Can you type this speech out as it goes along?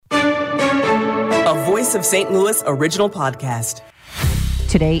Voice of St. Louis original podcast.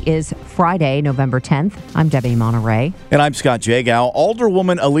 Today is Friday, November 10th. I'm Debbie Monterey. And I'm Scott Jagow.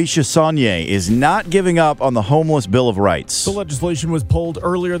 Alderwoman Alicia Saunier is not giving up on the Homeless Bill of Rights. The legislation was pulled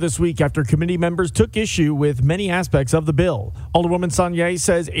earlier this week after committee members took issue with many aspects of the bill. Alderwoman Saunier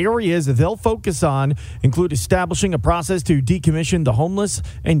says areas they'll focus on include establishing a process to decommission the homeless,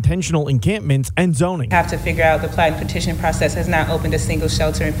 intentional encampments, and zoning. We have to figure out the plight and petition process has not opened a single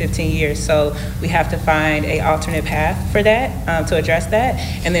shelter in 15 years, so we have to find an alternate path for that, to address that.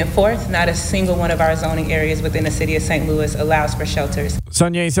 And then fourth, not a single one of our zoning areas within the city of St. Louis allows for shelters.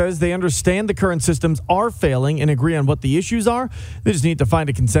 Saunier says they understand the current systems are failing and agree on what the issues are. They just need to find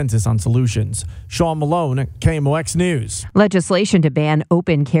a consensus on solutions. Sean Malone, KMOX News. Legislation to ban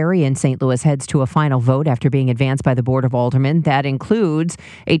open carry in St. Louis heads to a final vote after being advanced by the Board of Aldermen. That includes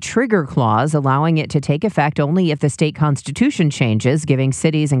a trigger clause allowing it to take effect only if the state constitution changes, giving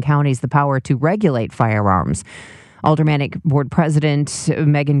cities and counties the power to regulate firearms. Aldermanic Board President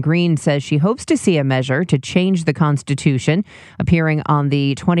Megan Green says she hopes to see a measure to change the Constitution appearing on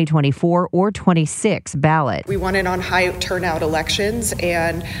the 2024 or 26 ballot. We want it on high turnout elections,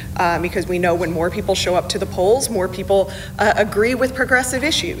 and because we know when more people show up to the polls, more people agree with progressive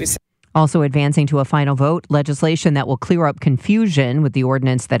issues. Also advancing to a final vote, legislation that will clear up confusion with the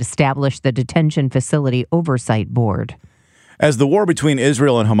ordinance that established the Detention Facility Oversight Board. As the war between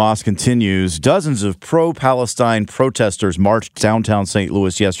Israel and Hamas continues, dozens of pro-Palestine protesters marched downtown St.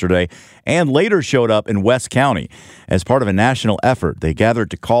 Louis yesterday and later showed up in West County. As part of a national effort, they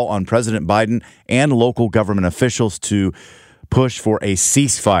gathered to call on President Biden and local government officials to push for a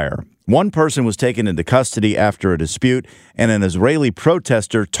ceasefire. One person was taken into custody after a dispute, and an Israeli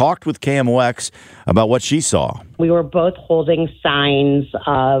protester talked with KMOX about what she saw. We were both holding signs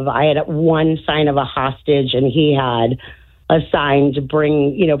of, I had one sign of a hostage, and he had a sign to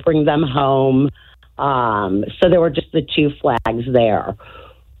bring them home. So there were just the two flags there.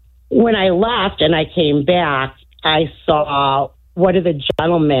 When I left and I came back, I saw one of the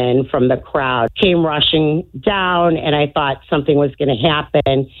gentlemen from the crowd came rushing down, and I thought something was going to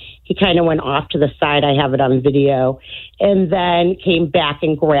happen. He kind of went off to the side. I have it on video, and then came back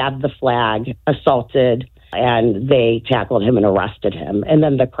and grabbed the flag, assaulted, and they tackled him and arrested him. And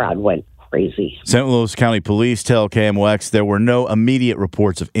then the crowd went crazy. St. Louis County Police tell KMOX there were no immediate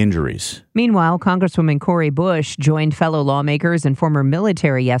reports of injuries. Meanwhile, Congresswoman Cori Bush joined fellow lawmakers and former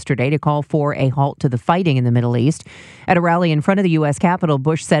military yesterday to call for a halt to the fighting in the Middle East. At a rally in front of the U.S. Capitol,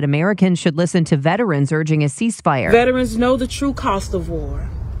 Bush said Americans should listen to veterans urging a ceasefire. Veterans know the true cost of war,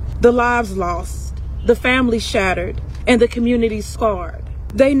 the lives lost, the families shattered, and the communities scarred.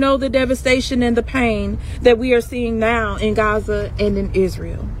 They know the devastation and the pain that we are seeing now in Gaza and in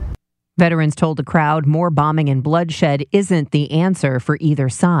Israel. Veterans told the crowd more bombing and bloodshed isn't the answer for either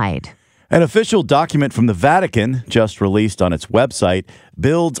side. An official document from the Vatican, just released on its website,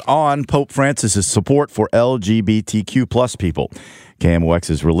 builds on Pope Francis's support for LGBTQ plus people.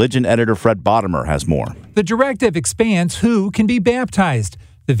 KMOX's religion editor Fred Bottomer has more. The directive expands who can be baptized.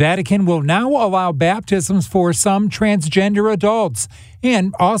 The Vatican will now allow baptisms for some transgender adults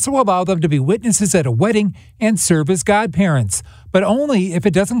and also allow them to be witnesses at a wedding and serve as godparents, but only if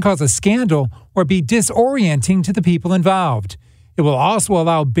it doesn't cause a scandal or be disorienting to the people involved. It will also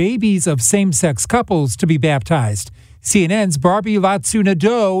allow babies of same-sex couples to be baptized. CNN's Barbie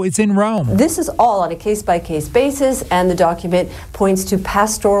Latsunado is in Rome. This is all on a case-by-case basis, and the document points to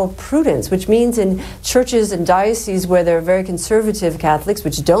pastoral prudence, which means in churches and dioceses where there are very conservative Catholics,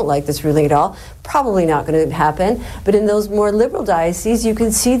 which don't like this ruling at all, probably not going to happen. But in those more liberal dioceses, you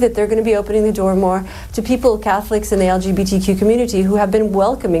can see that they're going to be opening the door more to people, Catholics in the LGBTQ community, who have been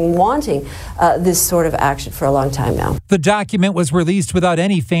welcoming, wanting this sort of action for a long time now. The document was released without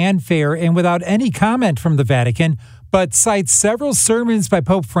any fanfare and without any comment from the Vatican, but cites several sermons by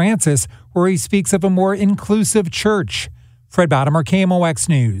Pope Francis where he speaks of a more inclusive church. Fred Bottomer, KMOX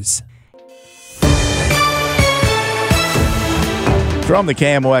News. From the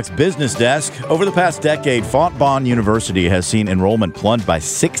KMOX Business Desk, over the past decade, Fontbonne University has seen enrollment plunge by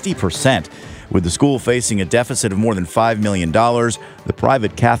 60%. With the school facing a deficit of more than $5 million, the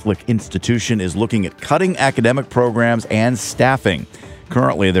private Catholic institution is looking at cutting academic programs and staffing.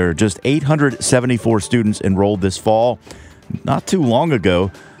 Currently, there are just 874 students enrolled this fall. Not too long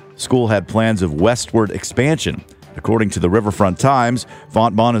ago, school had plans of westward expansion. According to the Riverfront Times,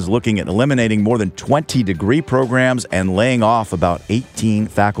 Fontbonne is looking at eliminating more than 20 degree programs and laying off about 18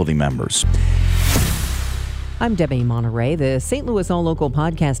 faculty members. I'm Debbie Monterey. The St. Louis All Local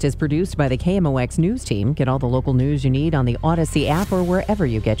podcast is produced by the KMOX News Team. Get all the local news you need on the Odyssey app or wherever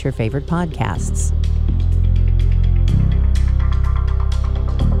you get your favorite podcasts.